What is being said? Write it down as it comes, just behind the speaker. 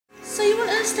So you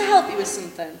want us to help you with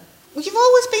something? Well, you've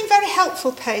always been very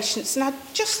helpful, Patience, and I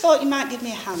just thought you might give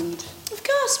me a hand. Of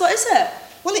course, what is it?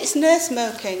 Well, it's Nurse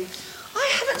Moking.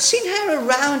 I haven't seen her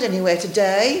around anywhere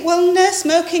today. Well, Nurse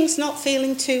Moking's not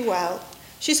feeling too well.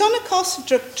 She's on a course of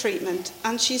drug treatment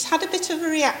and she's had a bit of a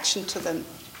reaction to them.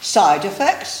 Side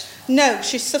effects? No,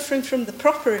 she's suffering from the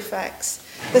proper effects.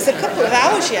 There's a couple of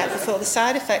hours yet before the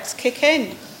side effects kick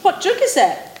in. What drug is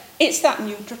it? It's that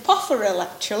new Dropoferil,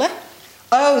 actually.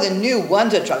 Oh, the new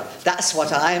wonder drug. That's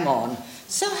what I'm on.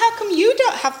 So how come you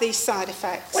don't have these side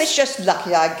effects? Well, it's just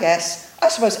lucky, I guess. I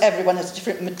suppose everyone has a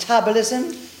different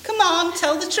metabolism. Come on,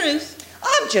 tell the truth.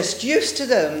 I'm just used to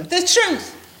them. The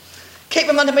truth? Keep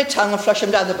them under my tongue and flush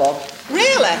them down the bog.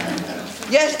 Really?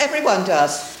 Yes, everyone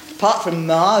does. Apart from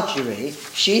Marjorie,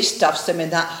 she stuffs them in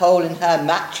that hole in her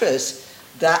mattress.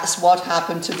 That's what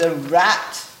happened to the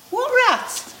rat. What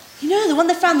rat? You know, the one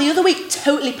they found the other week,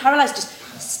 totally paralysed, just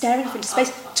staring off into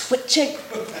space, twitching. He'd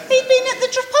been at the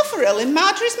Dropoferil in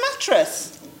Marjorie's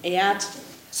mattress. He had.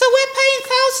 So we're paying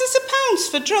thousands of pounds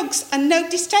for drugs and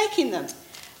nobody's taking them.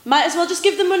 Might as well just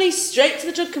give the money straight to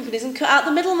the drug companies and cut out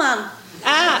the middleman.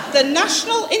 The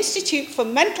National Institute for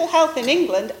Mental Health in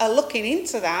England are looking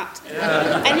into that.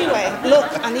 Yeah. Anyway, look,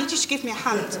 I need you to give me a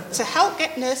hand to help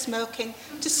get Nurse Moking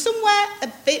to somewhere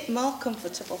a bit more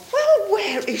comfortable. Well,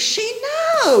 where is she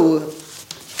now?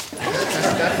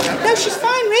 No, she's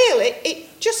fine, really.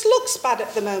 It just looks bad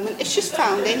at the moment if she's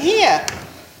found in here.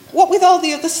 What with all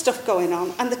the other stuff going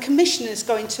on, and the commissioner's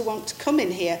going to want to come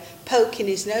in here, poking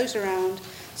his nose around.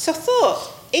 So I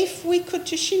thought, if we could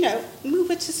just, move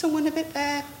her to someone a bit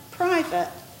private.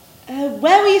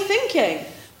 Where were you thinking?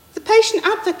 The patient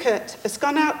advocate has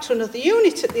gone out to another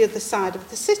unit at the other side of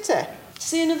the city.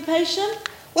 See another patient?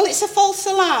 Well, it's a false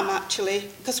alarm, actually,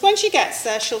 because when she gets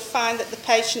there, she'll find that the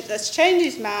patient has changed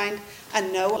his mind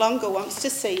and no longer wants to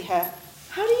see her.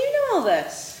 How do you know all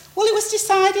this? Well, it was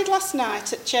decided last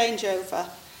night at changeover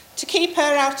to keep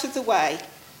her out of the way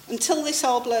until this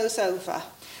all blows over.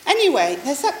 Anyway,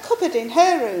 there's that cupboard in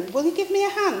her room. Will you give me a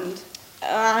hand?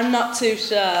 I'm not too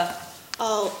sure.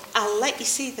 Oh, I'll let you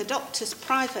see the doctor's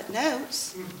private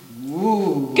notes.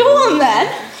 Ooh. Go on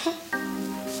then.